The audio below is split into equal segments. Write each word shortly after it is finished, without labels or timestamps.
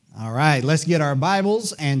All right, let's get our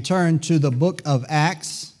Bibles and turn to the book of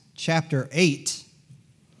Acts, chapter 8.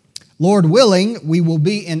 Lord willing, we will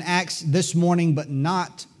be in Acts this morning, but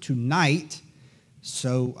not tonight.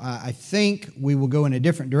 So I think we will go in a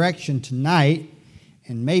different direction tonight,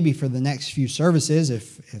 and maybe for the next few services,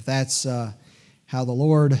 if that's how the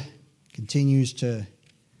Lord continues to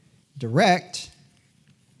direct.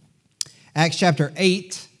 Acts chapter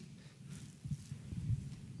 8.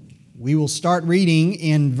 We will start reading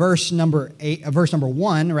in verse number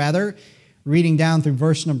 1, reading down through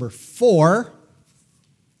verse number 4.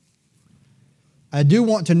 I do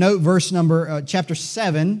want to note chapter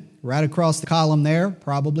 7, right across the column there,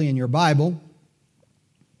 probably in your Bible.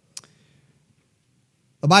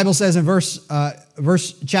 The Bible says in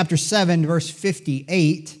chapter 7, verse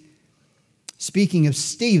 58, speaking of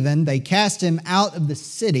Stephen, they cast him out of the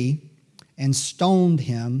city and stoned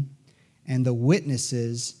him, and the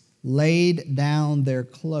witnesses laid down their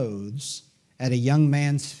clothes at a young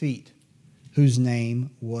man's feet, whose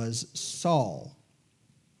name was Saul.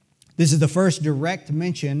 This is the first direct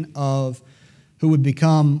mention of who would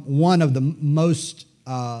become one of the most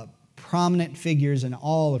prominent figures in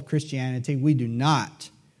all of Christianity. We do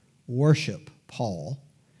not worship Paul.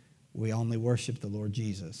 We only worship the Lord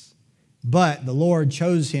Jesus. But the Lord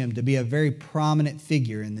chose him to be a very prominent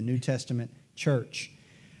figure in the New Testament church.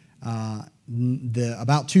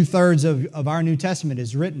 About 2/3 of our New Testament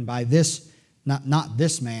is written by this, not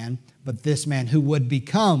this man, but this man who would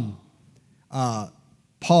become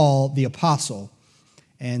Paul the apostle.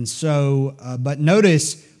 And so, but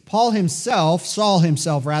notice Saul himself,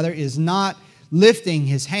 is not lifting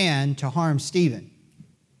his hand to harm Stephen.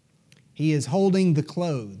 He is holding the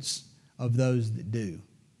clothes of those that do.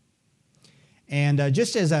 And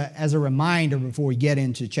just as a reminder before we get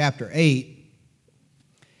into chapter 8,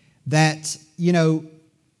 that,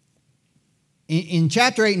 in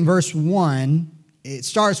chapter 8 and verse 1, it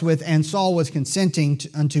starts with, and Saul was consenting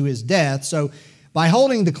unto his death. So by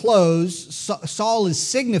holding the clothes, Saul is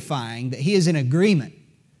signifying that he is in agreement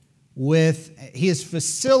he is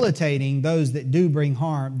facilitating those that do bring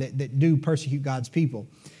harm, that do persecute God's people.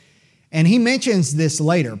 And he mentions this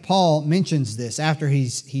later. Paul mentions this after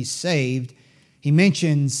he's saved. He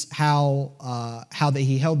mentions how that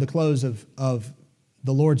he held the clothes of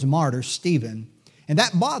the Lord's martyr, Stephen, and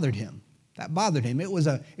that bothered him. It was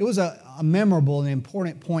a memorable and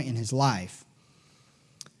important point in his life.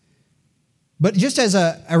 But just as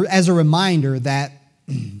a reminder that,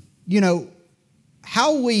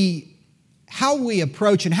 how we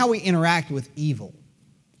approach and how we interact with evil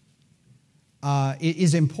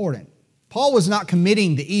is important. Paul was not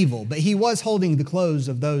committing the evil, but he was holding the clothes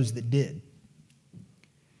of those that did.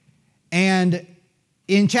 And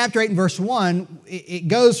in chapter 8 and verse 1, it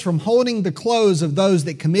goes from holding the clothes of those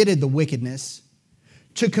that committed the wickedness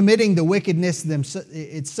to committing the wickedness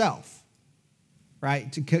itself,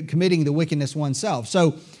 right? To committing the wickedness oneself.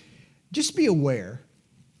 So just be aware.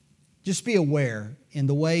 Just be aware in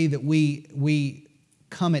the way that we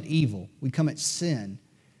come at evil, we come at sin.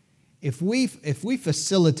 If we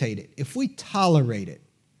facilitate it, if we tolerate it,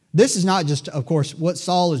 this is not just, of course, what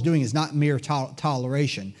Saul is doing is not mere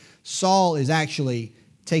toleration. Saul is actually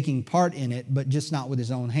taking part in it, but just not with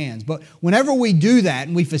his own hands. But whenever we do that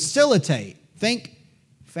and we facilitate, think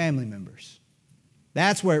family members.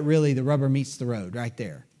 That's where the rubber meets the road, right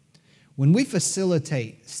there. When we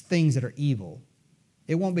facilitate things that are evil,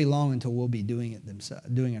 it won't be long until we'll be doing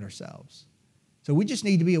it ourselves. So we just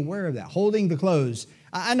need to be aware of that. Holding the clothes.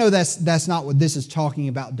 I know that's not what this is talking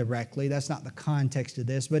about directly. That's not the context of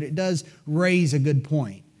this, but it does raise a good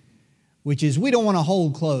point, which is we don't want to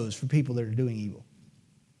hold clothes for people that are doing evil.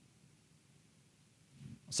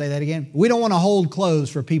 I'll say that again. We don't want to hold clothes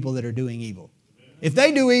for people that are doing evil. If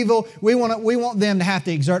they do evil, we want them to have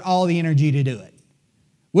to exert all the energy to do it.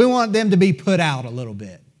 We want them to be put out a little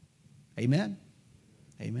bit. Amen?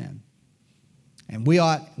 Amen. And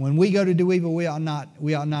when we go to do evil, we ought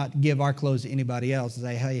not give our clothes to anybody else and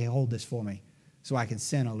say, hey, hold this for me so I can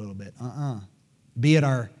sin a little bit. Be it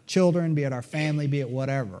our children, be it our family, be it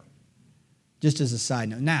whatever. Just as a side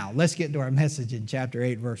note. Now, let's get to our message in chapter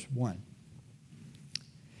 8, verse 1.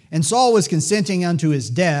 And Saul was consenting unto his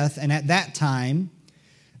death, and at that time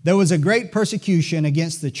there was a great persecution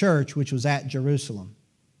against the church which was at Jerusalem.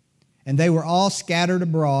 And they were all scattered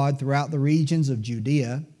abroad throughout the regions of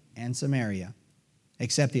Judea and Samaria,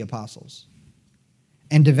 except the apostles.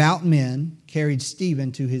 And devout men carried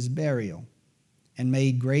Stephen to his burial and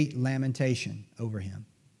made great lamentation over him.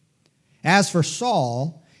 As for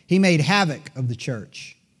Saul, he made havoc of the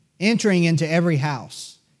church, entering into every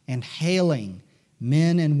house and hailing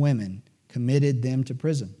men and women, committed them to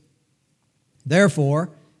prison. Therefore,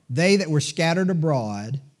 they that were scattered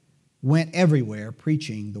abroad went everywhere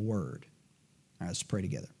preaching the word. All right, let's pray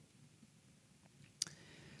together.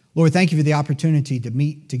 Lord, thank you for the opportunity to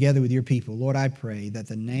meet together with your people. Lord, I pray that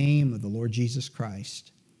the name of the Lord Jesus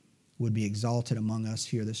Christ would be exalted among us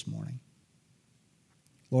here this morning.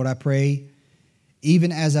 Lord, I pray,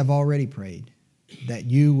 even as I've already prayed, that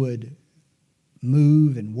you would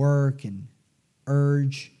move and work and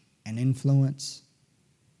urge and influence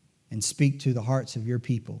and speak to the hearts of your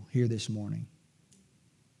people here this morning.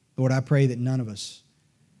 Lord, I pray that none of us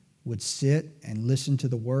would sit and listen to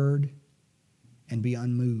the word and be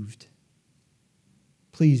unmoved.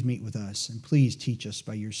 Please meet with us and please teach us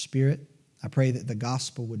by your Spirit. I pray that the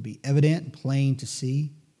gospel would be evident and plain to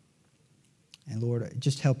see. And Lord,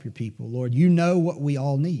 just help your people. Lord, you know what we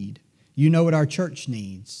all need. You know what our church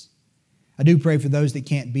needs. I do pray for those that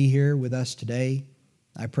can't be here with us today.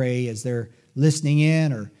 I pray as they're listening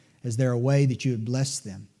in or as they're away that you would bless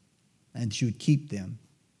them and that you would keep them.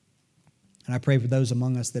 And I pray for those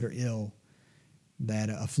among us that are ill, that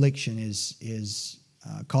affliction is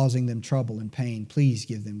causing them trouble and pain. Please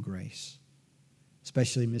give them grace,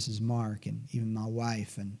 especially Mrs. Mark and even my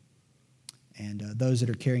wife and those that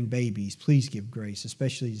are carrying babies. Please give grace,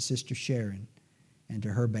 especially to Sister Sharon and to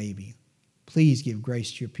her baby. Please give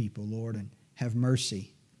grace to your people, Lord, and have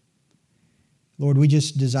mercy. Lord, we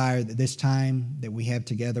just desire that this time that we have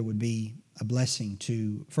together would be a blessing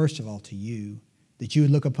to, first of all, to you, that you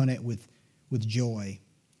would look upon it with joy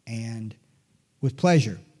and with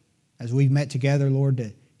pleasure as we've met together, Lord,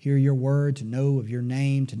 to hear your word, to know of your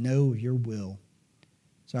name, to know of your will.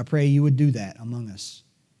 So I pray you would do that among us.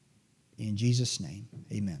 In Jesus' name,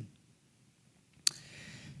 amen.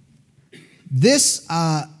 This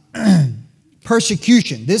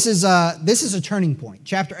persecution, this is a turning point.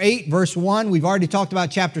 Chapter 8, verse 1, we've already talked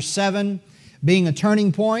about chapter 7 being a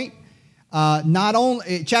turning point.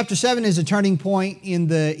 Chapter 7 is a turning point in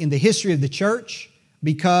the history of the church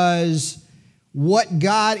because what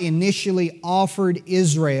God initially offered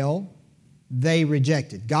Israel, they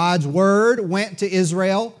rejected. God's word went to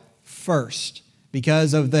Israel first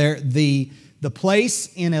because of the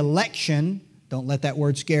place in election. Don't let that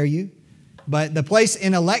word scare you. But the place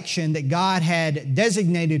in election that God had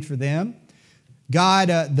designated for them, God,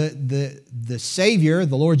 the Savior,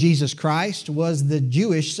 the Lord Jesus Christ, was the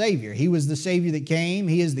Jewish Savior. He was the Savior that came.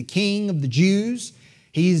 He is the King of the Jews.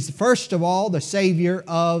 He's, first of all, the Savior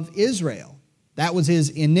of Israel. That was his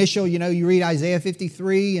initial, you read Isaiah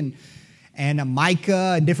 53 and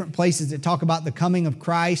Micah and different places that talk about the coming of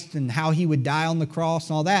Christ and how he would die on the cross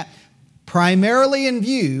and all that. Primarily in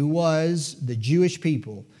view was the Jewish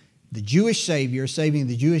people, the Jewish Savior saving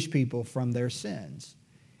the Jewish people from their sins.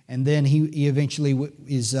 And then he eventually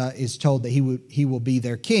is told that he will be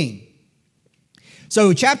their king.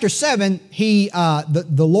 So chapter 7,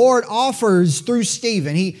 the Lord offers through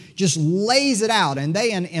Stephen, he just lays it out, and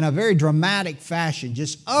they in a very dramatic fashion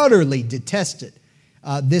just utterly detested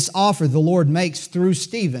this offer the Lord makes through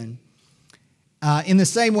Stephen in the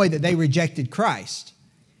same way that they rejected Christ.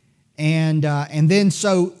 And then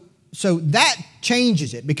so that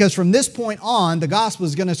changes it, because from this point on, the gospel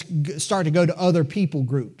is going to start to go to other people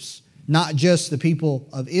groups, not just the people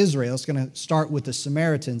of Israel. It's going to start with the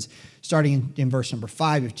Samaritans, starting in verse number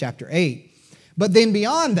 5 of chapter 8. But then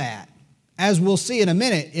beyond that, as we'll see in a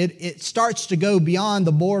minute, it starts to go beyond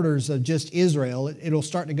the borders of just Israel. It'll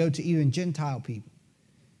start to go to even Gentile people.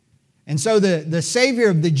 And so the Savior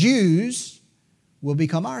of the Jews will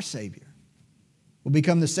become our Savior. Will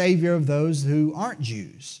become the Savior of those who aren't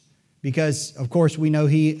Jews. Because, of course, we know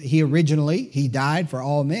he originally died for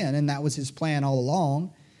all men, and that was his plan all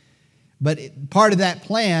along. But part of that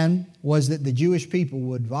plan was that the Jewish people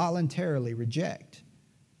would voluntarily reject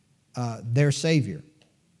their Savior.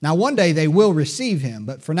 Now, one day they will receive him,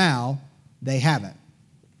 but for now, they haven't.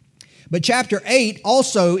 But chapter 8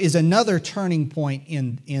 also is another turning point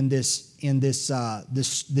in this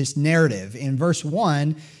narrative. In verse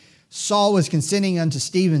 1, Saul was consenting unto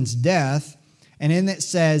Stephen's death, and then it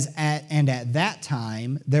says, and at that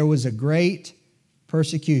time there was a great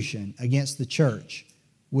persecution against the church,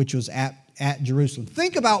 which was at Jerusalem.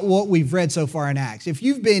 Think about what we've read so far in Acts. If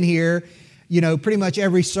you've been here, pretty much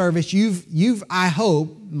every service, I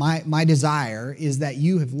hope, my desire is that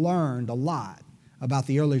you have learned a lot about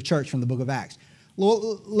the early church from the book of Acts.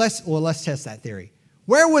 Let's test that theory.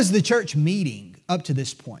 Where was the church meeting up to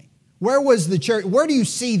this point? Where was the church? Where do you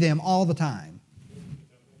see them all the time?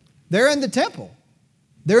 They're in the temple.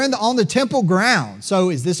 They're on the temple ground. So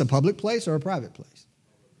is this a public place or a private place?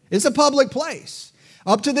 It's a public place.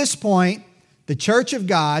 Up to this point, the church of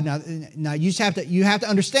God, now you have to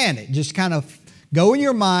understand it. Just kind of Go in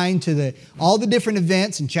your mind to all the different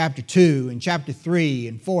events in chapter 2 and chapter 3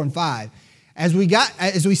 and 4 and 5. As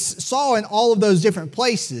we saw in all of those different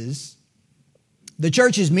places, the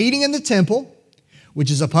church is meeting in the temple,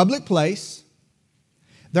 which is a public place.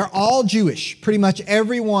 They're all Jewish. Pretty much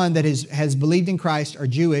everyone that has believed in Christ are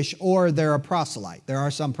Jewish, or they're a proselyte. There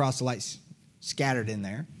are some proselytes scattered in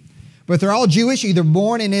there. But they're all Jewish, either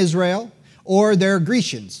born in Israel or they're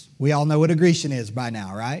Grecians. We all know what a Grecian is by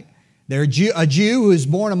now, right? They're a Jew who is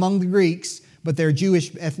born among the Greeks, but they're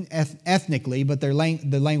Jewish ethnically, but the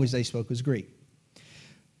language they spoke was Greek.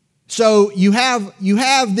 So you have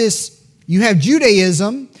Judaism,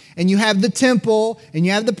 and you have the temple, and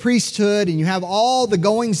you have the priesthood, and you have all the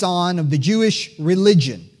goings-on of the Jewish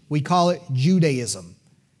religion. We call it Judaism.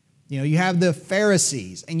 You have the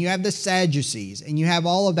Pharisees, and you have the Sadducees, and you have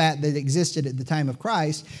all of that existed at the time of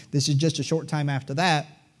Christ. This is just a short time after that.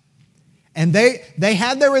 And they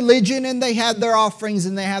have their religion, and they have their offerings,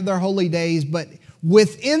 and they have their holy days, but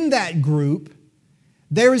within that group,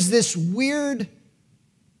 there is this weird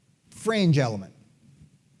fringe element.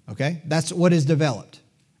 Okay? That's what is developed.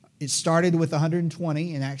 It started with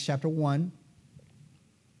 120 in Acts chapter 1.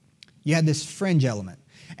 You had this fringe element.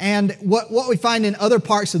 And what we find in other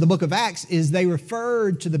parts of the book of Acts is they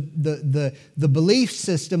referred to the belief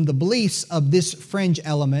system, the beliefs of this fringe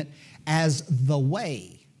element as the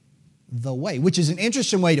way. The way, which is an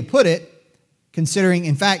interesting way to put it, considering,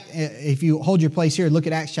 in fact, if you hold your place here, look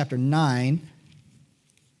at Acts chapter 9.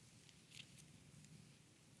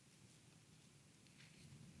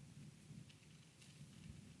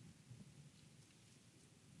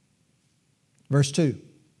 Verse 2.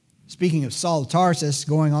 Speaking of Saul of Tarsus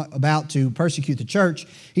going about to persecute the church,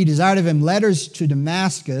 he desired of him letters to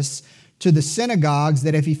Damascus, to the synagogues,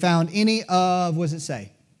 that if he found any of, what does it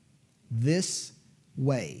say? This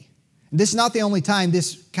way. And this is not the only time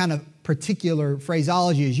this kind of particular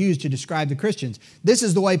phraseology is used to describe the Christians. This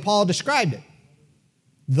is the way Paul described it.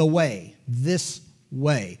 The way. This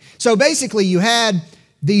way. So basically you had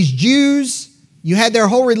these Jews, you had their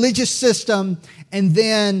whole religious system, and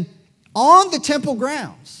then on the temple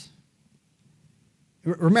grounds.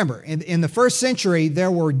 Remember, in the first century,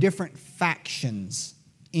 there were different factions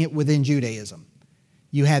within Judaism.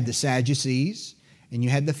 You had the Sadducees, and you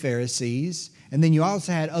had the Pharisees, and then you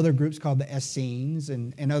also had other groups called the Essenes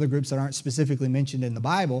and other groups that aren't specifically mentioned in the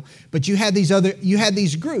Bible. But you had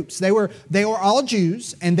these groups. They were all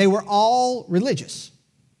Jews, and they were all religious.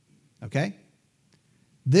 Okay?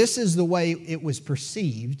 This is the way it was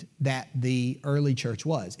perceived that the early church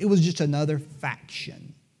was. It was just another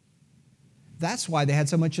faction. That's why they had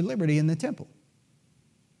so much liberty in the temple.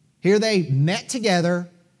 Here they met together,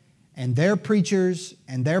 and their preachers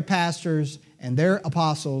and their pastors and their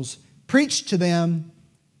apostles preached to them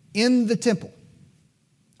in the temple.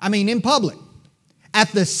 I mean, in public, at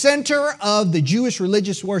the center of the Jewish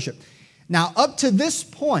religious worship. Now, up to this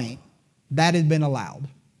point, that had been allowed.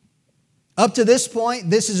 Up to this point,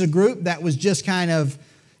 this is a group that was just kind of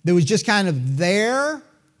there,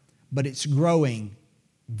 but it's growing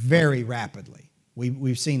very rapidly.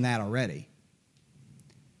 We've seen that already.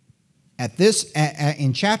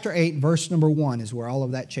 In chapter 8, verse number 1 is where all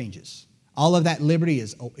of that changes. All of that liberty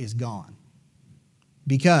is gone.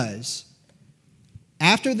 Because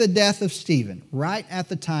after the death of Stephen, right at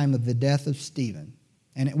the time of the death of Stephen,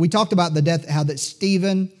 and we talked about the death, how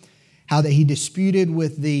that he disputed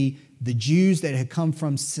with the Jews that had come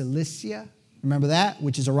from Cilicia. Remember that?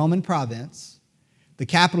 Which is a Roman province. The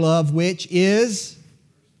capital of which is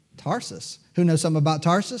Tarsus. Who knows something about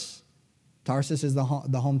Tarsus? Tarsus is the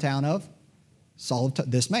hometown of Saul,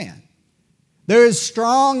 this man. There is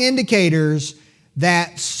strong indicators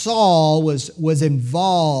that Saul was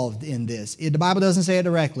involved in this. The Bible doesn't say it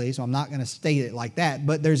directly, so I'm not going to state it like that.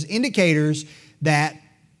 But there's indicators that,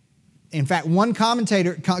 in fact, one commentary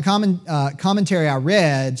I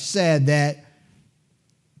read said that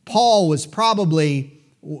Paul was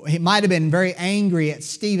he might have been very angry at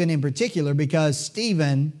Stephen in particular, because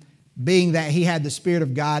Stephen, being that he had the Spirit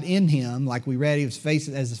of God in him, like we read, he was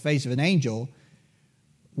as the face of an angel,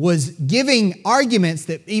 was giving arguments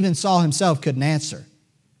that even Saul himself couldn't answer,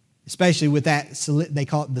 especially with that, they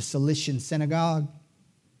call it the Cilician synagogue.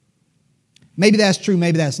 Maybe that's true,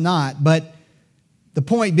 maybe that's not, but the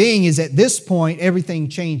point being is at this point, everything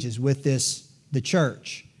changes with the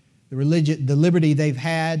church. The liberty they've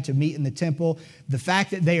had to meet in the temple, the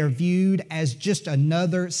fact that they are viewed as just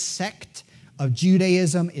another sect of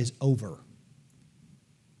Judaism is over.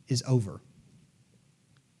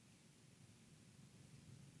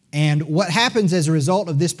 And what happens as a result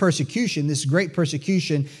of this persecution, this great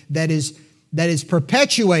persecution that is that is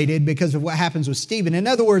perpetuated because of what happens with Stephen. In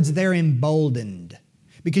other words, they're emboldened.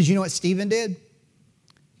 Because you know what Stephen did?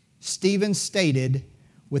 Stephen stated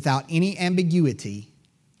without any ambiguity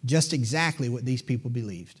just exactly what these people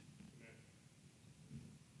believed.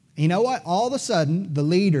 You know what? All of a sudden, the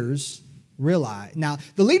leaders realized. Now,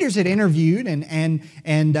 the leaders had interviewed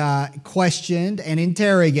and questioned and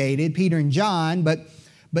interrogated Peter and John, but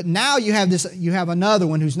now you have another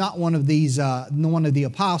one who's not one of these, one of the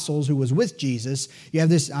apostles who was with Jesus. You have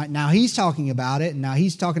this. Now he's talking about it, and now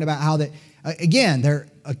he's talking about how that again they're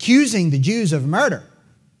accusing the Jews of murder,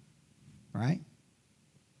 right?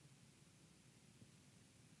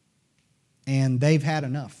 And they've had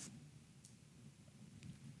enough.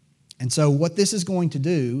 And so what this is going to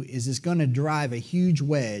do is it's going to drive a huge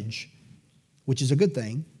wedge, which is a good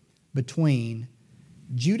thing, between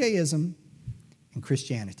Judaism and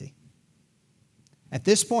Christianity. At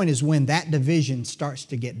this point is when that division starts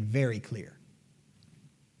to get very clear.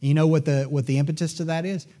 You know what the impetus to that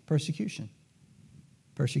is? Persecution.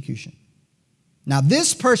 Persecution. Now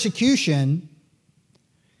this persecution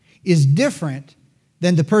is different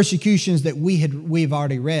than the persecutions that we've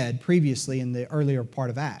already read previously in the earlier part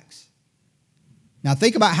of Acts. Now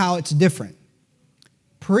think about how it's different.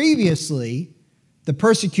 Previously, the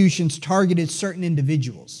persecutions targeted certain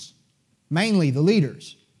individuals, mainly the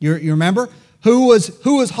leaders. You remember? Who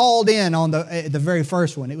was hauled in on the very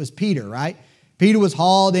first one? It was Peter, right? Peter was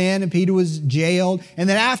hauled in and Peter was jailed. And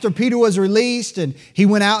then after Peter was released and he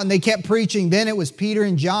went out and they kept preaching, then it was Peter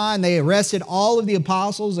and John. They arrested all of the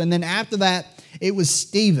apostles. And then after that, it was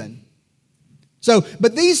Stephen. So,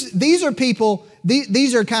 but these are people,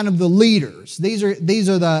 these are kind of the leaders. These are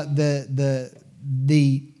the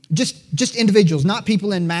just individuals, not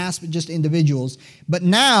people in mass, but just individuals. But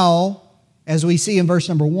now, as we see in verse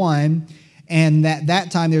number 1, and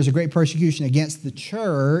that time there's a great persecution against the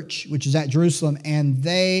church, which is at Jerusalem, and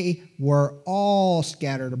they were all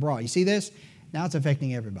scattered abroad. You see this? Now it's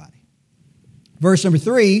affecting everybody. Verse number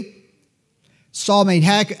 3, Saul made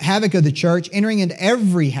havoc of the church, entering into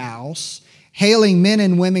every house, hailing men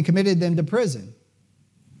and women, committed them to prison.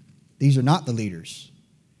 These are not the leaders.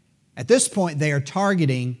 At this point, they are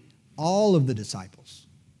targeting all of the disciples.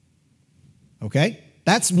 Okay?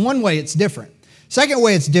 That's one way it's different. Second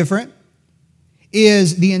way it's different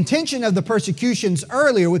is the intention of the persecutions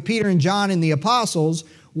earlier with Peter and John and the apostles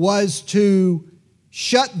was to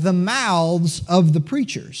shut the mouths of the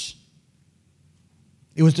preachers.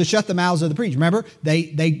 It was to shut the mouths of the preachers. Remember,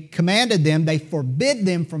 they commanded them, they forbid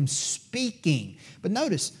them from speaking. But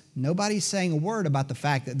notice, nobody's saying a word about the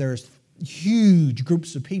fact that there's huge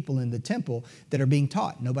groups of people in the temple that are being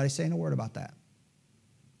taught. Nobody's saying a word about that.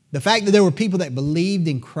 The fact that there were people that believed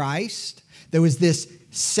in Christ, there was this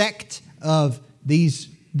sect of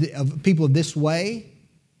people of this way,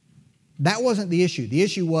 that wasn't the issue. The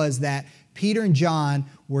issue was that Peter and John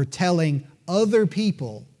were telling other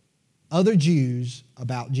people, other Jews,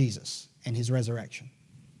 about Jesus and his resurrection.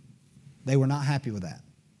 They were not happy with that.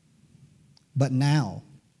 But now,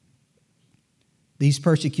 these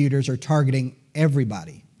persecutors are targeting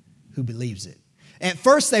everybody who believes it. At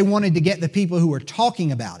first, they wanted to get the people who were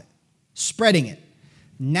talking about it, spreading it.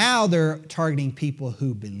 Now they're targeting people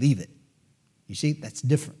who believe it. You see, that's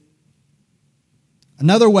different.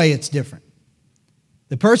 Another way it's different.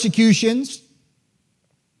 The persecutions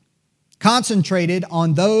concentrated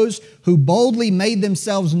on those who boldly made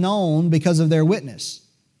themselves known because of their witness.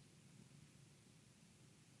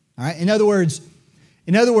 All right? In other words,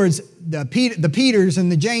 the Peters and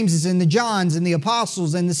the Jameses and the Johns and the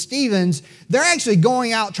apostles and the Stephens, they're actually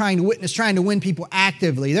going out trying to witness, trying to win people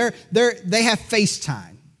actively. They have face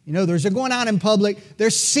time. You know, they're going out in public. They're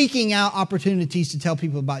seeking out opportunities to tell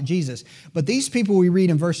people about Jesus. But these people we read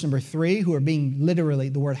in verse number 3 who are being literally,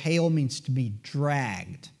 the word hail means to be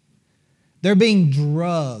dragged. They're being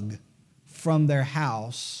drugged from their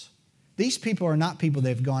house. These people are not people that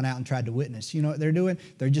have gone out and tried to witness. You know what they're doing?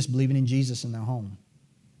 They're just believing in Jesus in their home.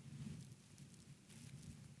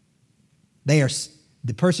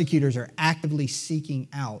 The persecutors are actively seeking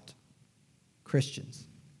out Christians.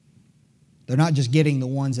 They're not just getting the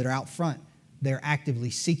ones that are out front. They're actively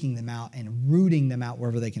seeking them out and rooting them out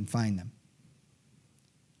wherever they can find them.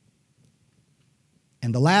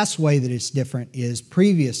 And the last way that it's different is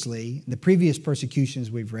previously, the previous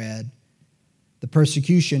persecutions we've read, the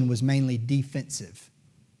persecution was mainly defensive.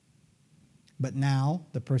 But now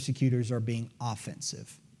the persecutors are being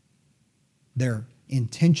offensive. They're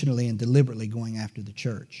intentionally and deliberately going after the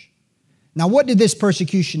church. Now, what did this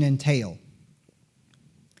persecution entail?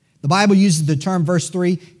 The Bible uses the term, verse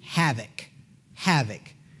 3, havoc. Havoc.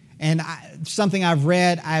 And something I've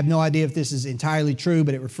read, I have no idea if this is entirely true,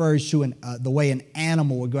 but it refers to the way an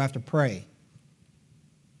animal would go after prey.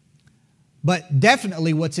 But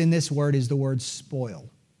definitely what's in this word is the word spoil,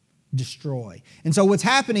 destroy. And so what's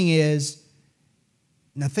happening is,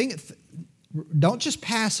 now don't just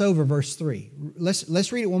pass over verse 3.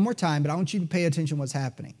 Let's read it one more time, but I want you to pay attention to what's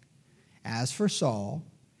happening. As for Saul,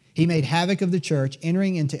 he made havoc of the church,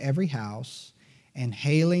 entering into every house and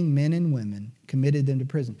hailing men and women, committed them to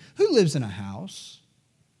prison. Who lives in a house?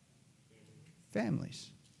 Families.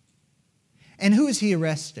 And who is he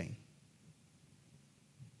arresting?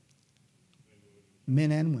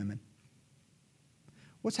 Men and women.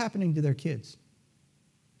 What's happening to their kids?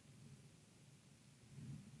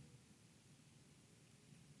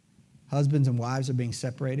 Husbands and wives are being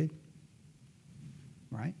separated,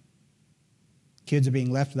 right? Kids are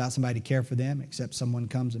being left without somebody to care for them, except someone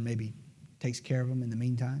comes and maybe takes care of them in the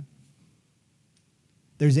meantime.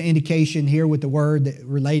 There's an indication here with the word that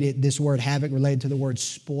related, this word havoc related to the word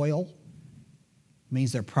spoil. It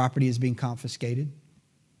means their property is being confiscated.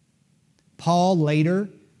 Paul later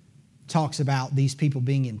talks about these people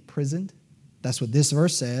being imprisoned. That's what this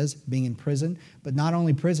verse says, being in prison. But not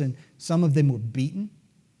only prison, some of them were beaten.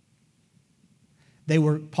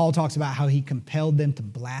 Paul talks about how he compelled them to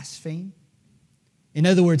blaspheme. In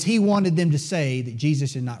other words, he wanted them to say that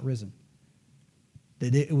Jesus had not risen,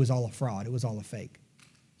 that it was all a fraud, it was all a fake.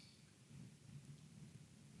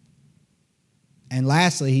 And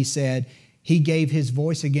lastly, he said he gave his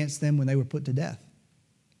voice against them when they were put to death.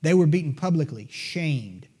 They were beaten publicly,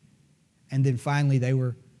 shamed, and then finally they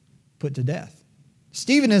were put to death.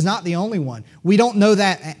 Stephen is not the only one. We don't know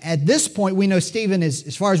that at this point. We know Stephen is,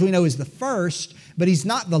 as far as we know, is the first, but he's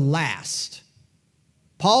not the last.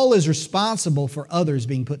 Paul is responsible for others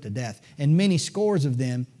being put to death, and many scores of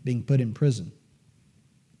them being put in prison.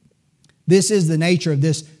 This is the nature of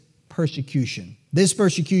this persecution. This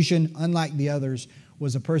persecution, unlike the others,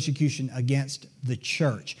 was a persecution against the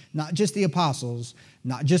church. Not just the apostles,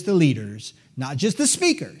 not just the leaders, not just the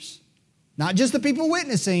speakers, not just the people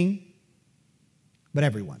witnessing, but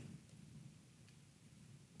everyone.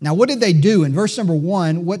 Now, what did they do? In verse number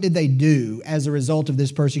 1, what did they do as a result of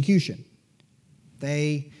this persecution?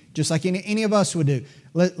 They, just like any of us would do,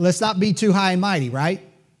 let's not be too high and mighty, right?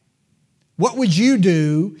 What would you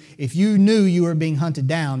do if you knew you were being hunted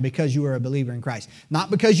down because you were a believer in Christ? Not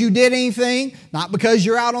because you did anything, not because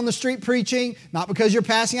you're out on the street preaching, not because you're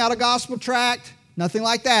passing out a gospel tract, nothing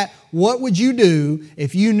like that. What would you do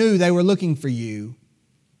if you knew they were looking for you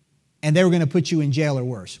and they were going to put you in jail or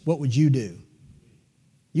worse? What would you do?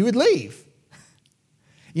 You would leave.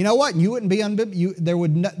 You know what? You wouldn't be there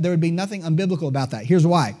would be nothing unbiblical about that. Here's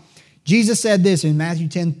why. Jesus said this in Matthew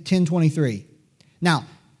 10:23. Now,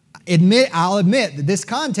 I'll admit that this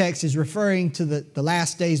context is referring to the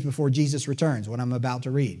last days before Jesus returns, what I'm about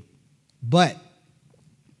to read. But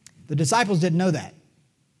the disciples didn't know that.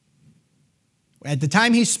 At the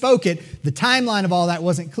time he spoke it, the timeline of all that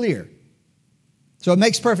wasn't clear. So it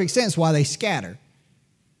makes perfect sense why they scatter.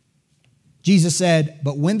 Jesus said,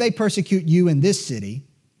 "But when they persecute you in this city,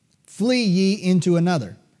 flee ye into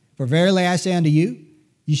another. For verily I say unto you,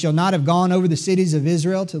 ye shall not have gone over the cities of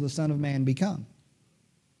Israel till the Son of Man be come."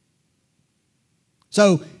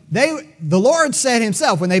 So the Lord said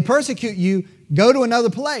himself, when they persecute you, go to another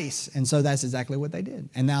place. And so that's exactly what they did.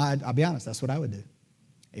 And now I'll be honest, that's what I would do.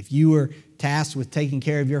 If you were tasked with taking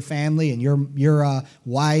care of your family and your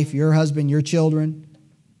wife, your husband, your children,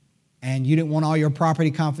 and you didn't want all your property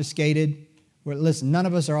confiscated, well, listen, none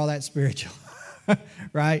of us are all that spiritual,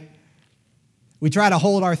 right? We try to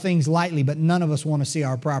hold our things lightly, but none of us want to see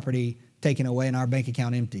our property taken away and our bank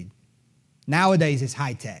account emptied. Nowadays, it's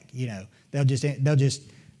high tech. You know, they'll just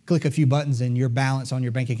click a few buttons and your balance on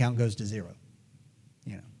your bank account goes to zero.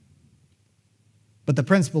 You know, but the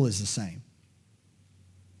principle is the same.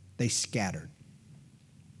 They scattered.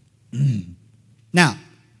 Now,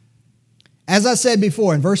 as I said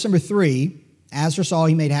before, in verse number 3, as for Saul,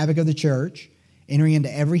 he made havoc of the church, entering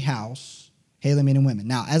into every house, hailing men and women.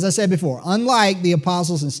 Now, as I said before, unlike the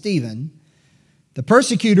apostles and Stephen, the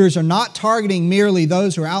persecutors are not targeting merely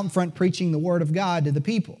those who are out in front preaching the word of God to the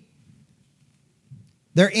people.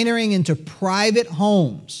 They're entering into private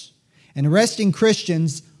homes and arresting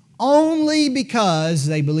Christians only because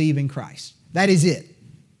they believe in Christ. That is it.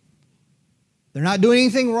 They're not doing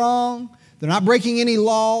anything wrong. They're not breaking any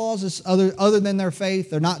laws other than their faith.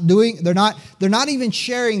 They're not even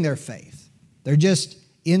sharing their faith. They're just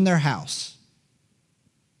in their house.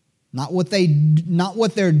 Not what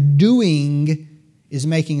they're doing is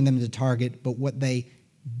making them the target, but what they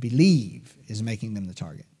believe is making them the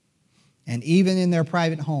target. And even in their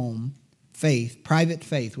private home, private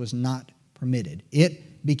faith was not permitted.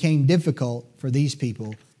 It became difficult for these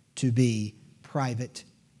people to be private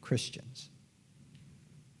Christians.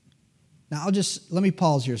 Now, let me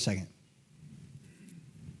pause here a second.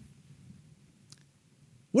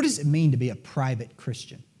 What does it mean to be a private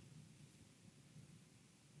Christian?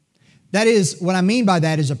 That is, what I mean by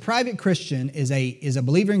that is a private Christian is a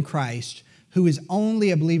believer in Christ who is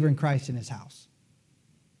only a believer in Christ in his house.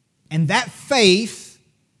 And that faith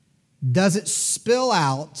doesn't spill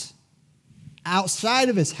out outside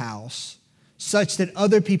of his house such that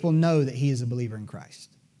other people know that he is a believer in Christ.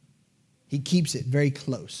 He keeps it very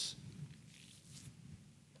close.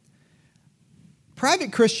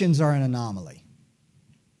 Private Christians are an anomaly.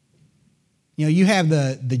 You know, you have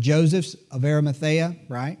the Josephs of Arimathea,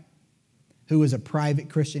 right? Who was a private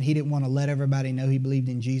Christian. He didn't want to let everybody know he believed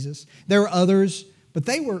in Jesus. There were others, but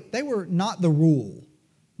they were not the rule.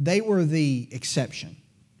 They were the exception.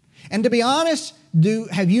 And to be honest,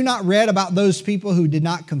 have you not read about those people who did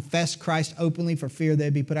not confess Christ openly for fear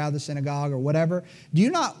they'd be put out of the synagogue or whatever? Do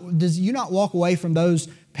you not walk away from those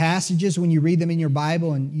passages when you read them in your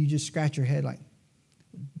Bible and you just scratch your head like,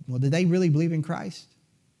 well, did they really believe in Christ?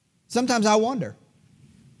 Sometimes I wonder.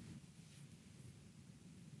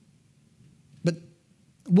 But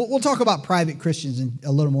we'll talk about private Christians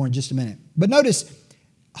a little more in just a minute. But notice,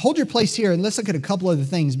 hold your place here and let's look at a couple other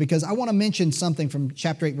things because I want to mention something from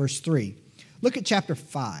chapter 8, verse 3. Look at chapter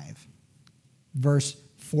 5, verse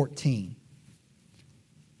 14.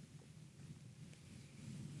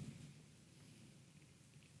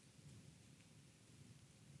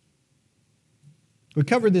 We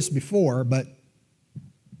covered this before, but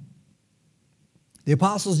the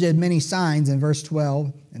apostles did many signs in verse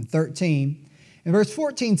 12 and 13. And verse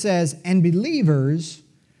 14 says, and believers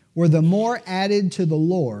were the more added to the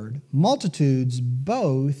Lord, multitudes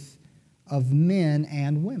both of men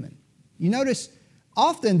and women. You notice,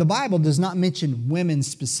 often the Bible does not mention women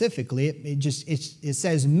specifically. It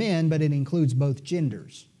says men, but it includes both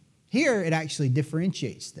genders. Here, it actually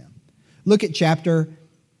differentiates them. Look at chapter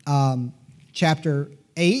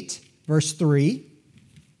 8, verse 3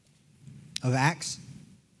 of Acts.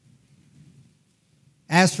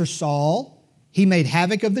 As for Saul, he made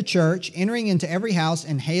havoc of the church, entering into every house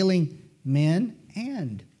and hailing men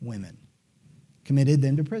and women, committed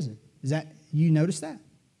them to prison. You notice that?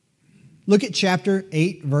 Look at chapter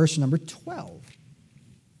 8, verse number 12.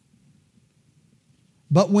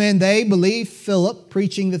 But when they believed Philip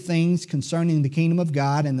preaching the things concerning the kingdom of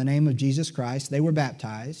God in the name of Jesus Christ, they were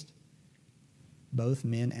baptized, both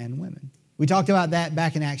men and women. We talked about that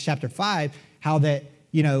back in Acts chapter 5, how that,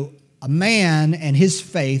 a man and his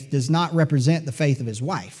faith does not represent the faith of his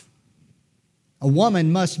wife. A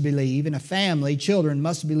woman must believe, and a family, children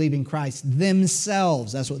must believe in Christ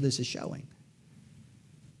themselves. That's what this is showing.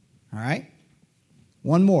 All right?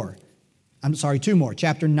 Two more.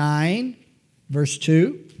 Chapter 9, verse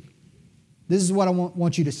 2. This is what I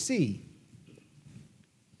want you to see.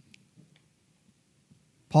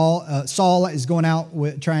 Saul is going out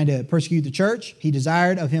trying to persecute the church. He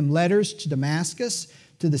desired of him letters to Damascus,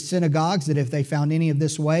 to the synagogues, that if they found any of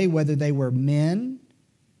this way, whether they were men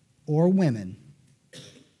or women,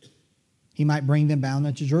 he might bring them bound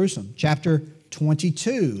unto Jerusalem. Chapter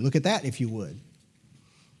 22. Look at that if you would.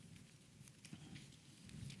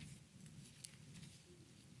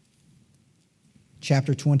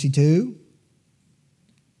 Chapter 22,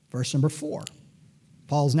 verse number 4.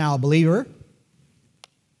 Paul's now a believer.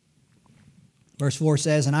 Verse 4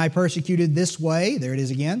 says, and I persecuted this way, there it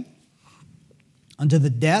is again, unto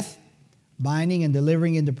the death, binding and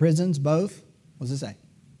delivering into prisons both, what does it say?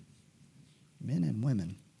 Men and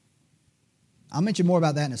women. I'll mention more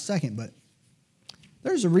about that in a second, but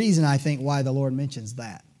there's a reason, I think, why the Lord mentions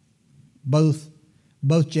that. Both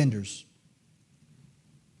genders.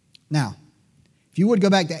 Now, if you would go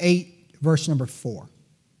back to 8, verse number 4.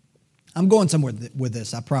 I'm going somewhere with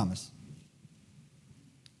this, I promise.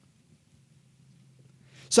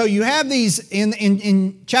 So you have these,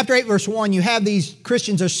 in chapter 8, verse 1, you have these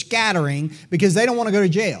Christians are scattering because they don't want to go to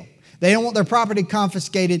jail. They don't want their property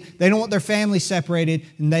confiscated. They don't want their family separated.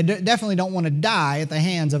 And they definitely don't want to die at the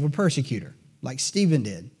hands of a persecutor like Stephen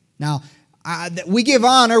did. Now, we give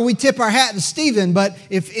honor, we tip our hat to Stephen, but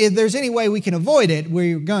if there's any way we can avoid it,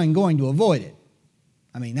 we're going to avoid it.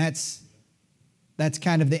 I mean, that's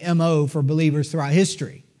kind of the MO for believers throughout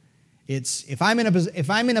history. It's if I'm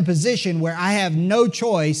in a position where I have no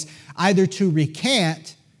choice either to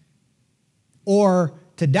recant or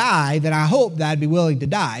to die, then I hope that I'd be willing to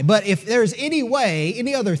die. But if there's any way,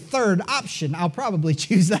 any other third option, I'll probably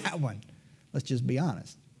choose that one. Let's just be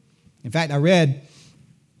honest. In fact, I read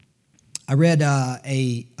I read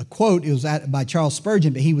a quote. It was by Charles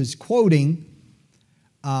Spurgeon, but he was quoting.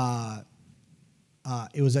 It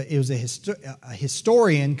was a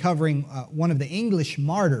historian covering one of the English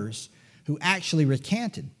martyrs who actually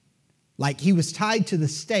recanted. Like he was tied to the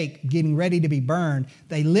stake, getting ready to be burned.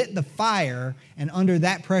 They lit the fire, and under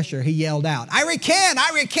that pressure, he yelled out, "I recant!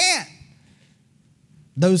 I recant!"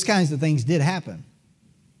 Those kinds of things did happen.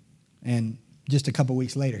 And just a couple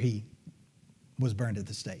weeks later, he was burned at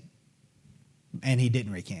the stake. And he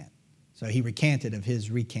didn't recant. So he recanted of his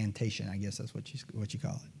recantation. I guess that's what you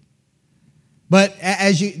call it. But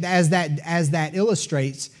as that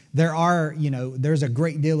illustrates, there's a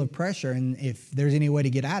great deal of pressure, and if there's any way to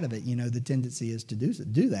get out of it, the tendency is to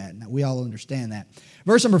do that. And we all understand that.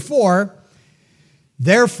 Verse number 4,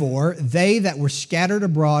 therefore they that were scattered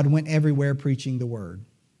abroad went everywhere preaching the word.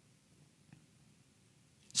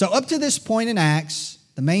 So up to this point in Acts,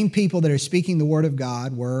 the main people that are speaking the word of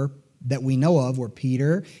God that we know of were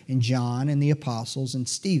Peter and John and the apostles and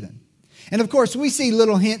Stephen. And of course, we see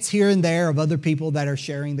little hints here and there of other people that are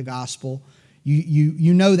sharing the gospel.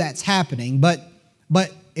 You know that's happening, but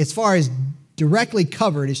as far as directly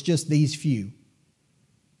covered, it's just these few.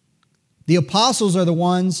 The apostles are the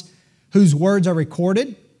ones whose words are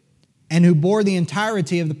recorded and who bore the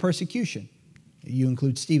entirety of the persecution. You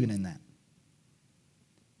include Stephen in that.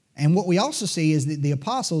 And what we also see is that the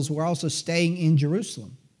apostles were also staying in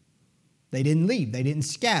Jerusalem. They didn't leave. They didn't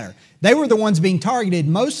scatter. They were the ones being targeted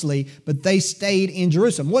mostly, but they stayed in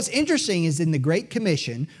Jerusalem. What's interesting is in the Great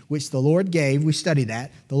Commission, which the Lord gave, we studied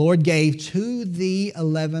that, the Lord gave to the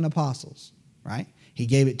 11 apostles, right? He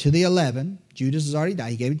gave it to the 11. Judas has already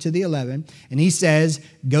died. He gave it to the 11. And he says,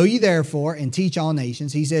 go ye therefore and teach all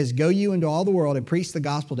nations. He says, go you into all the world and preach the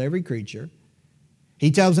gospel to every creature.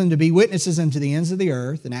 He tells them to be witnesses unto the ends of the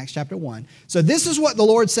earth in Acts chapter 1. So this is what the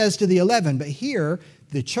Lord says to the 11. But here,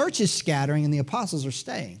 the church is scattering and the apostles are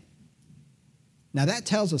staying. Now that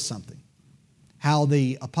tells us something. How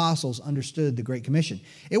the apostles understood the Great Commission.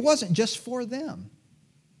 It wasn't just for them.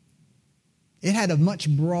 It had a much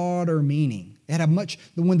broader meaning.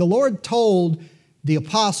 When the Lord told the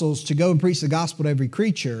apostles to go and preach the gospel to every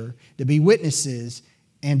creature, to be witnesses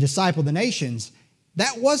and disciple the nations,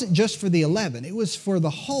 that wasn't just for the 11. It was for the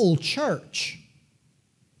whole church.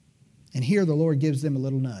 And here the Lord gives them a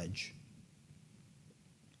little nudge.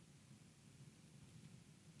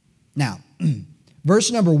 Now, verse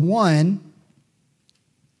number 1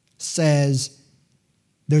 says,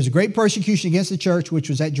 there's a great persecution against the church which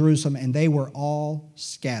was at Jerusalem, and they were all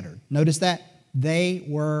scattered. Notice that? They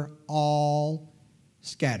were all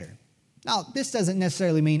scattered. Now, this doesn't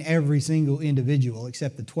necessarily mean every single individual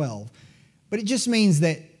except the 12. But it just means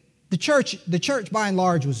that the church by and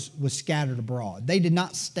large was scattered abroad. They did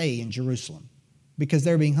not stay in Jerusalem because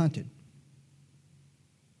they're being hunted.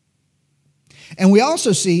 And we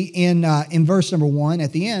also see in verse number 1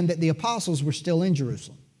 at the end that the apostles were still in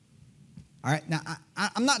Jerusalem. All right, now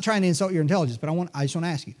I'm not trying to insult your intelligence, but I just want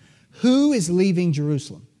to ask you, who is leaving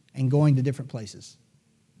Jerusalem and going to different places?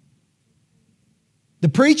 The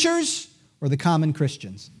preachers or the common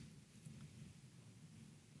Christians?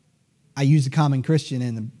 I use the common Christian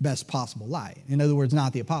in the best possible light. In other words,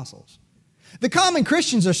 not the apostles. The common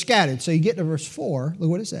Christians are scattered. So you get to verse 4, look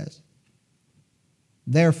what it says.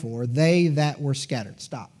 Therefore, they that were scattered.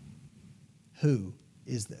 Stop. Who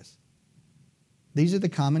is this? These are the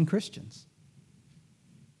common Christians.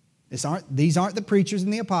 These aren't the preachers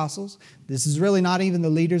and the apostles. This is really not even the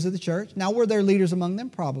leaders of the church. Now, were there leaders among them?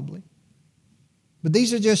 Probably. But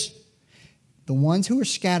these are just the ones who were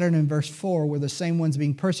scattered in verse 4 were the same ones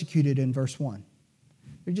being persecuted in verse 1.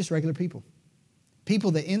 They're just regular people.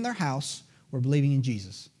 People that in their house were believing in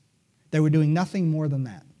Jesus. They were doing nothing more than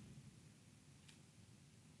that.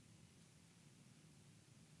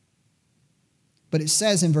 But it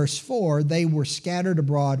says in verse 4, they were scattered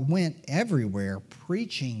abroad, went everywhere,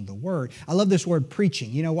 preaching the word. I love this word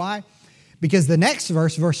preaching. You know why? Because the next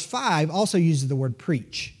verse, verse 5, also uses the word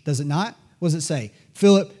preach. Does it not? What does it say?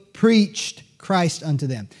 Philip preached Christ unto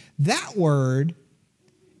them. That word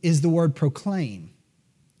is the word proclaim.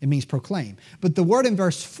 It means proclaim. But the word in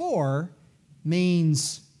verse 4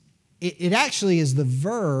 means, it actually is the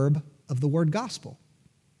verb of the word gospel.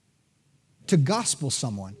 To gospel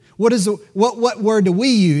someone. What word do we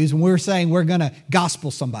use when we're saying we're going to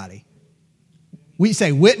gospel somebody? We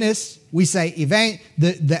say witness. We say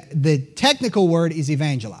the technical word is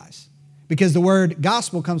evangelize. Because the word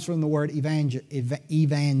gospel comes from the word evangelist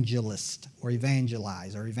or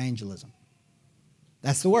evangelize or evangelism.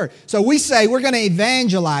 That's the word. So we say we're going to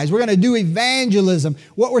evangelize. We're going to do evangelism.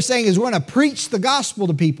 What we're saying is we're going to preach the gospel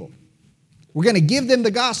to people. We're going to give them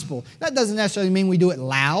the gospel. That doesn't necessarily mean we do it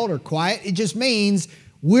loud or quiet. It just means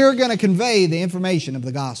we're going to convey the information of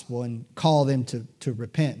the gospel and call them to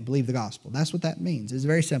repent and believe the gospel. That's what that means. It's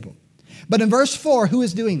very simple. But in verse 4, who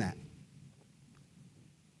is doing that?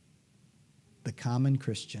 The common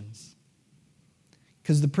Christians.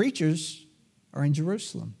 Because the preachers are in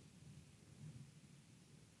Jerusalem.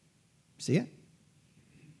 See it?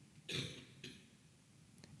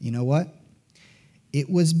 You know what? It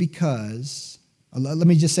was because, let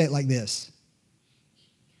me just say it like this.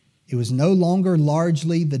 It was no longer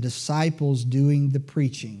largely the disciples doing the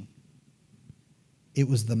preaching. It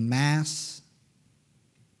was the mass,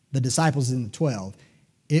 the disciples in the 12.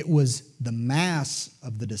 It was the mass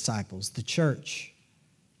of the disciples, the church.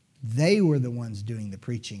 They were the ones doing the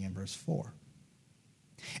preaching in verse 4.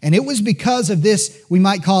 And it was because of this, we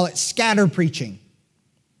might call it scatter preaching.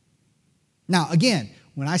 Now, again,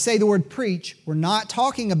 when I say the word preach, we're not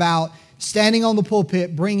talking about standing on the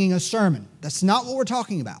pulpit bringing a sermon. That's not what we're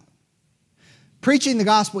talking about. Preaching the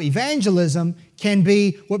gospel, evangelism, can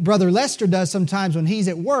be what Brother Lester does sometimes when he's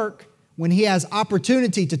at work, when he has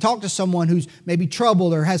opportunity to talk to someone who's maybe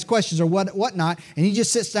troubled or has questions or whatnot, and he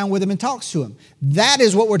just sits down with them and talks to them. That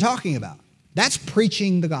is what we're talking about. That's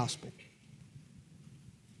preaching the gospel.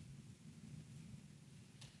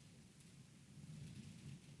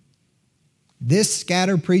 This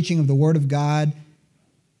scattered preaching of the Word of God,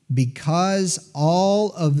 because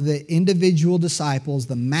all of the individual disciples,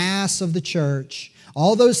 the mass of the church,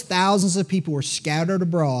 all those thousands of people were scattered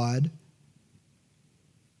abroad,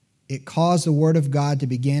 it caused the Word of God to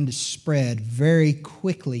begin to spread very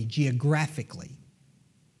quickly, geographically.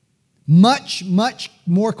 Much, much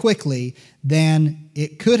more quickly than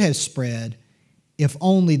it could have spread if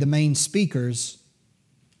only the main speakers,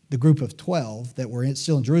 the group of 12 that were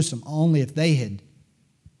still in Jerusalem, only if they had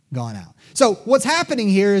gone out. So what's happening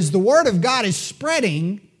here is the Word of God is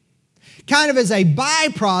spreading kind of as a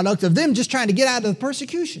byproduct of them just trying to get out of the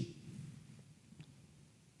persecution.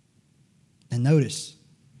 And notice,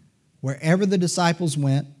 wherever the disciples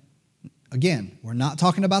went, again, we're not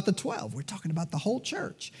talking about the 12. We're talking about the whole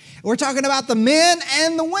church. We're talking about the men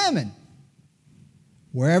and the women.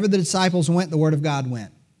 Wherever the disciples went, the Word of God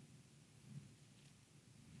went.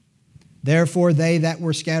 Therefore, they that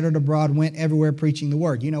were scattered abroad went everywhere preaching the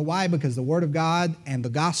word. You know why? Because the Word of God and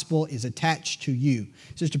the gospel is attached to you.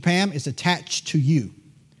 Sister Pam, it's attached to you.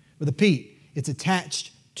 Brother Pete, it's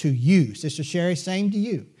attached to you. Sister Sherry, same to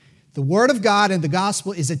you. The Word of God and the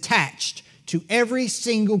gospel is attached to every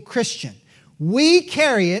single Christian. We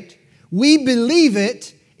carry it. We believe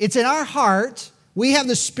it. It's in our heart. We have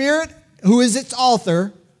the Spirit who is its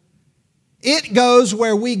author. It goes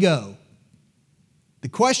where we go. The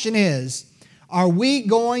question is, are we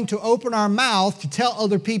going to open our mouth to tell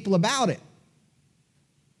other people about it?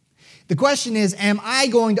 The question is, am I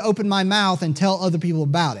going to open my mouth and tell other people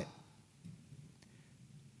about it?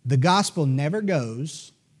 The gospel never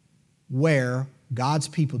goes where God's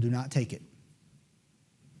people do not take it.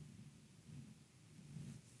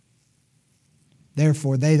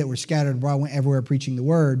 Therefore, they that were scattered abroad went everywhere preaching the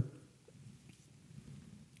word.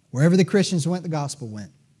 Wherever the Christians went, the gospel went.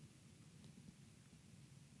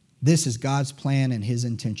 This is God's plan and His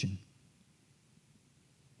intention.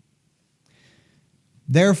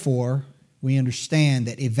 Therefore, we understand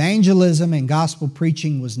that evangelism and gospel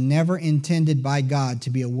preaching was never intended by God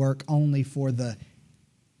to be a work only for the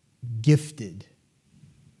gifted,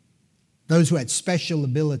 those who had special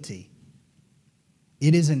ability.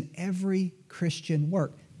 It is an every Christian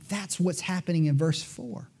work. That's what's happening in verse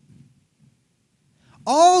 4.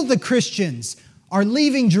 All the Christians are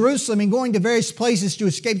leaving Jerusalem and going to various places to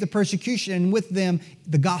escape the persecution, and with them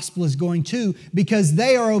the gospel is going too, because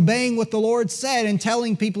they are obeying what the Lord said and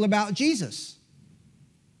telling people about Jesus.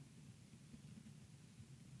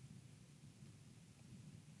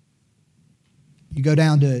 You go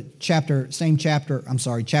down to chapter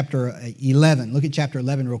 11. Look at chapter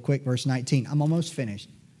 11 real quick, verse 19. I'm almost finished.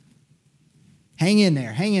 Hang in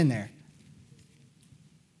there.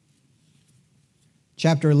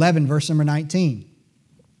 Chapter 11, verse number 19.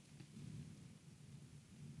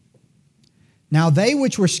 Now they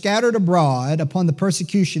which were scattered abroad upon the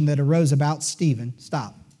persecution that arose about Stephen.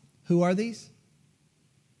 Stop. Who are these?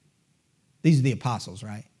 These are the apostles,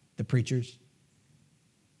 right? The preachers.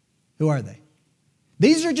 Who are they?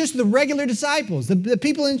 These are just the regular disciples, the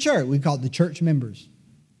people in church. We call it the church members.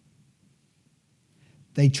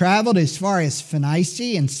 They traveled as far as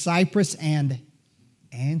Phoenicia and Cyprus and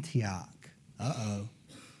Antioch.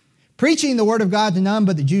 Preaching the word of God to none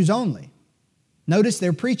but the Jews only. Notice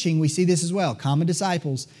they're preaching. We see this as well. Common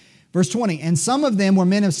disciples. Verse 20. And some of them were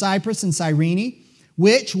men of Cyprus and Cyrene,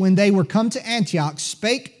 which, when they were come to Antioch,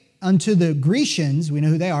 spake unto the Grecians, we know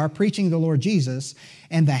who they are, preaching the Lord Jesus,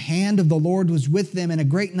 and the hand of the Lord was with them, and a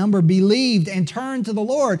great number believed and turned to the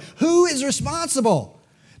Lord. Who is responsible?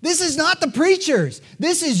 This is not the preachers.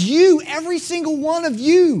 This is you, every single one of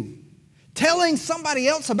you, telling somebody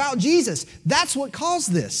else about Jesus. That's what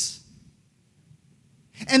caused this.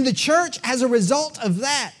 And the church, as a result of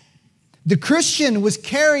that, the Christian was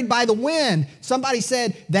carried by the wind. Somebody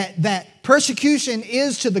said that persecution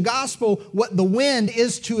is to the gospel what the wind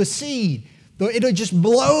is to a seed. It just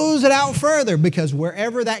blows it out further, because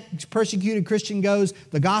wherever that persecuted Christian goes,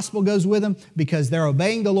 the gospel goes with them, because they're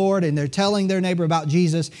obeying the Lord and they're telling their neighbor about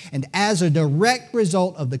Jesus. And as a direct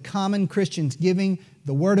result of the common Christians giving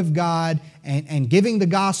the Word of God and giving the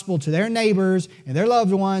gospel to their neighbors and their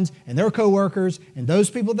loved ones and their co-workers and those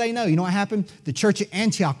people they know, you know what happened? The church at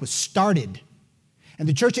Antioch was started. And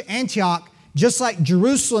the church at Antioch, just like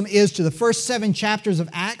Jerusalem is to the first 7 chapters of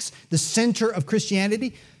Acts, the center of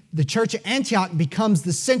Christianity, the church at Antioch becomes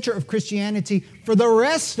the center of Christianity for the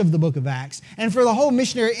rest of the book of Acts and for the whole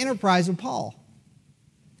missionary enterprise of Paul.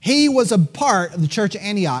 He was a part of the church at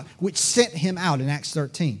Antioch, which sent him out in Acts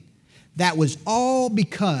 13. That was all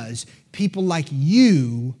because people like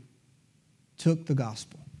you took the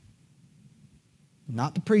gospel.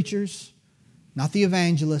 Not the preachers, not the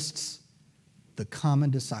evangelists, the common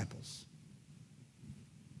disciples.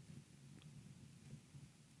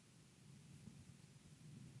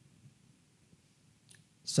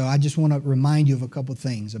 So I just want to remind you of a couple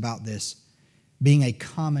things about this, being a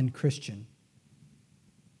common Christian.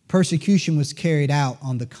 Persecution was carried out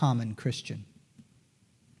on the common Christian.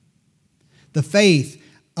 The faith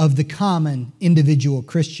of the common individual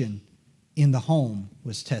Christian in the home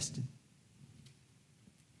was tested.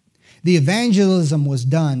 The evangelism was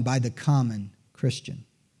done by the common Christian.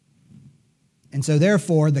 And so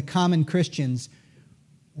therefore, the common Christians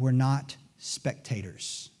were not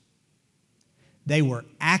spectators. They were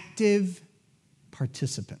active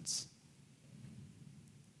participants.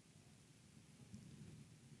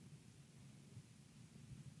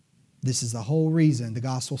 This is the whole reason the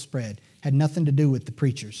gospel spread. Had nothing to do with the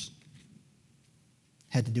preachers.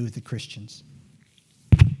 Had to do with the Christians.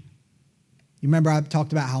 You remember I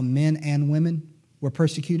talked about how men and women were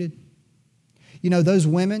persecuted? You know, those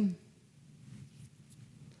women,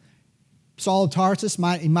 Saul of Tarsus,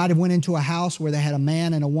 he might have went into a house where they had a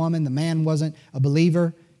man and a woman. The man wasn't a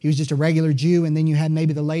believer. He was just a regular Jew. And then you had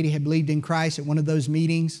maybe the lady had believed in Christ at one of those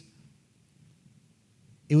meetings.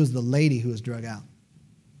 It was the lady who was drug out.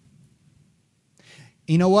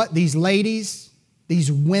 You know what? These ladies,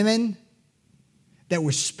 these women that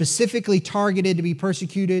were specifically targeted to be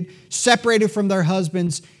persecuted, separated from their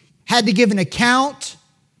husbands, had to give an account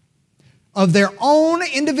of their own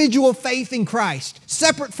individual faith in Christ,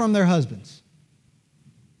 separate from their husbands.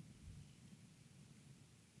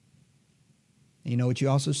 You know what you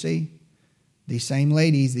also see? These same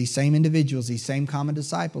ladies, these same individuals, these same common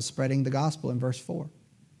disciples spreading the gospel in verse 4.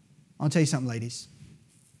 I'll tell you something, ladies.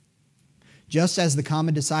 Just as the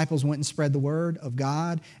common disciples went and spread the word of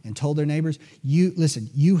God and told their neighbors,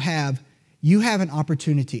 you have an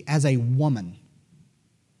opportunity as a woman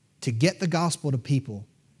to get the gospel to people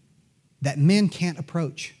that men can't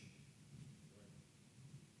approach.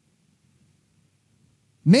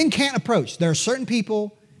 Men can't approach. There are certain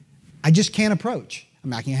people I just can't approach. I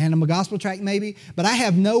mean, I can hand them a gospel tract maybe, but I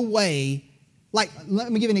have no way. Like,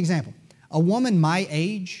 let me give you an example. A woman my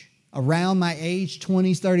age, around my age,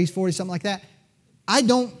 20s, 30s, 40s, something like that, I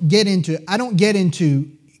don't get into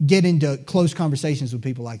close conversations with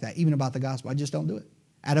people like that, even about the gospel. I just don't do it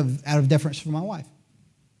out of deference for my wife.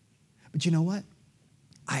 But you know what?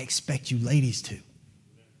 I expect you ladies to.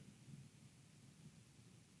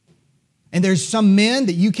 And there's some men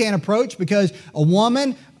that you can't approach because a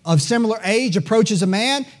woman of similar age approaches a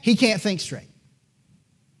man, he can't think straight.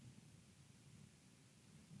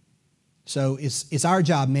 So it's our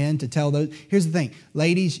job, men, to tell those. Here's the thing.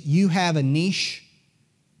 Ladies, you have a niche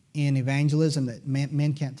in evangelism that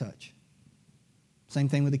men can't touch. Same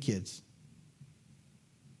thing with the kids.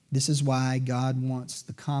 This is why God wants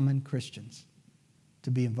the common Christians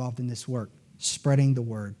to be involved in this work, spreading the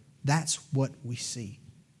word. That's what we see,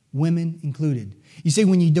 women included. You see,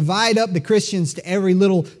 when you divide up the Christians to every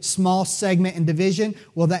little small segment and division,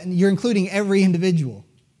 well, that you're including every individual.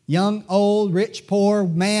 Young, old, rich, poor,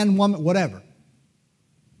 man, woman, whatever.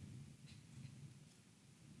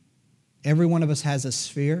 Every one of us has a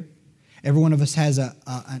sphere. Every one of us has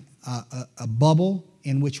a bubble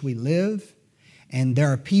in which we live. And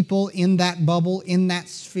there are people in that bubble, in that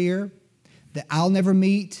sphere, that I'll never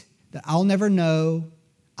meet, that I'll never know,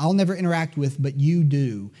 I'll never interact with, but you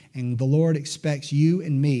do. And the Lord expects you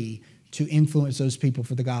and me to influence those people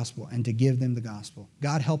for the gospel and to give them the gospel.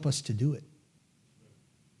 God, help us to do it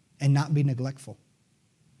and not be neglectful.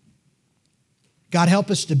 God, help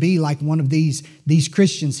us to be like one of these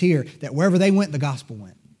Christians here, that wherever they went, the gospel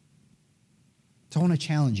went. So I want to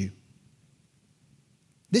challenge you.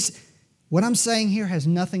 What I'm saying here has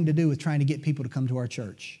nothing to do with trying to get people to come to our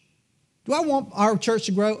church. Do I want our church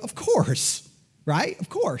to grow? Of course, right? Of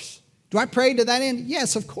course. Do I pray to that end?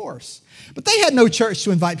 Yes, of course. But they had no church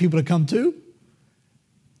to invite people to come to.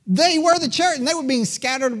 They were the church, and they were being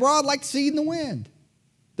scattered abroad like seed in the wind.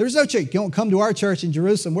 There's no church. You don't come to our church in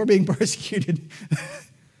Jerusalem. We're being persecuted.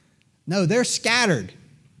 No, they're scattered.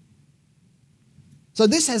 So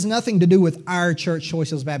this has nothing to do with our church, Choice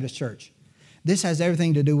Hills Baptist Church. This has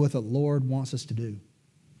everything to do with what the Lord wants us to do.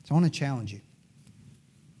 So I want to challenge you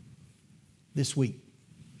this week.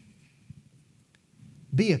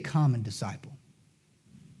 Be a common disciple.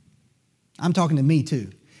 I'm talking to me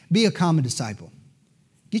too. Be a common disciple.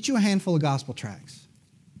 Get you a handful of gospel tracts.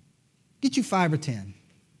 Get you 5 or 10.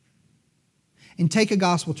 And take a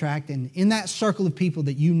gospel tract, and in that circle of people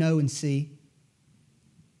that you know and see,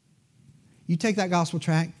 you take that gospel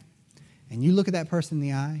tract and you look at that person in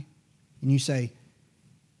the eye and you say,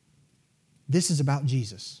 this is about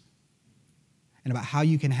Jesus and about how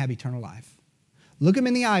you can have eternal life. Look him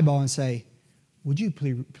in the eyeball and say, would you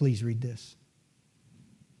please read this?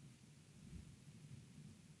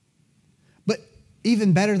 But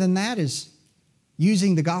even better than that is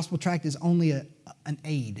using the gospel tract as only an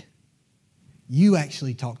aid. You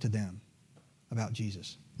actually talk to them about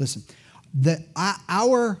Jesus. Listen,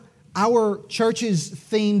 our church's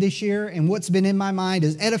theme this year and what's been in my mind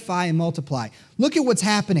is edify and multiply. Look at what's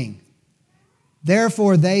happening.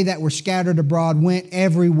 Therefore, they that were scattered abroad went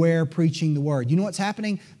everywhere preaching the word. You know what's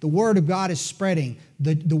happening? The word of God is spreading.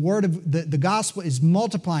 The word of the gospel is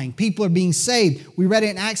multiplying. People are being saved. We read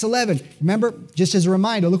it in Acts 11. Remember, just as a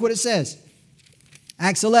reminder, look what it says.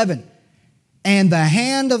 Acts 11. And the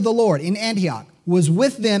hand of the Lord in Antioch was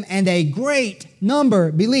with them, and a great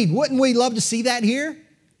number believed. Wouldn't we love to see that here?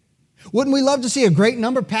 Wouldn't we love to see a great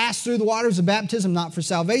number pass through the waters of baptism, not for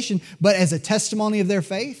salvation, but as a testimony of their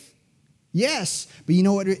faith? Yes. But you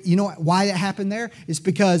know what? You know why that happened there? It's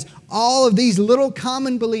because all of these little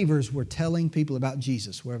common believers were telling people about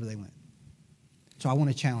Jesus wherever they went. So I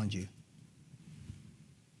want to challenge you.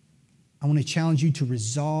 I want to challenge you to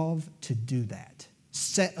resolve to do that.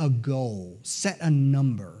 Set a goal. Set a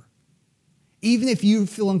number. Even if you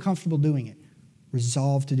feel uncomfortable doing it,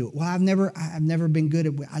 resolve to do it. Well, I've never been good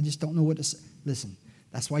at it. I just don't know what to say. Listen,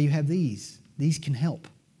 that's why you have these. These can help.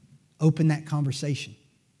 Open that conversation.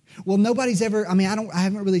 Well, nobody's ever, I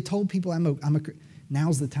haven't really told people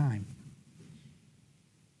now's the time.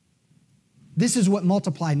 This is what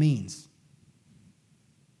multiply means.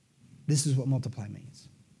 This is what multiply means.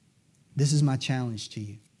 This is my challenge to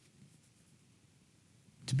you.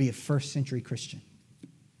 To be a first century Christian.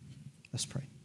 Let's pray.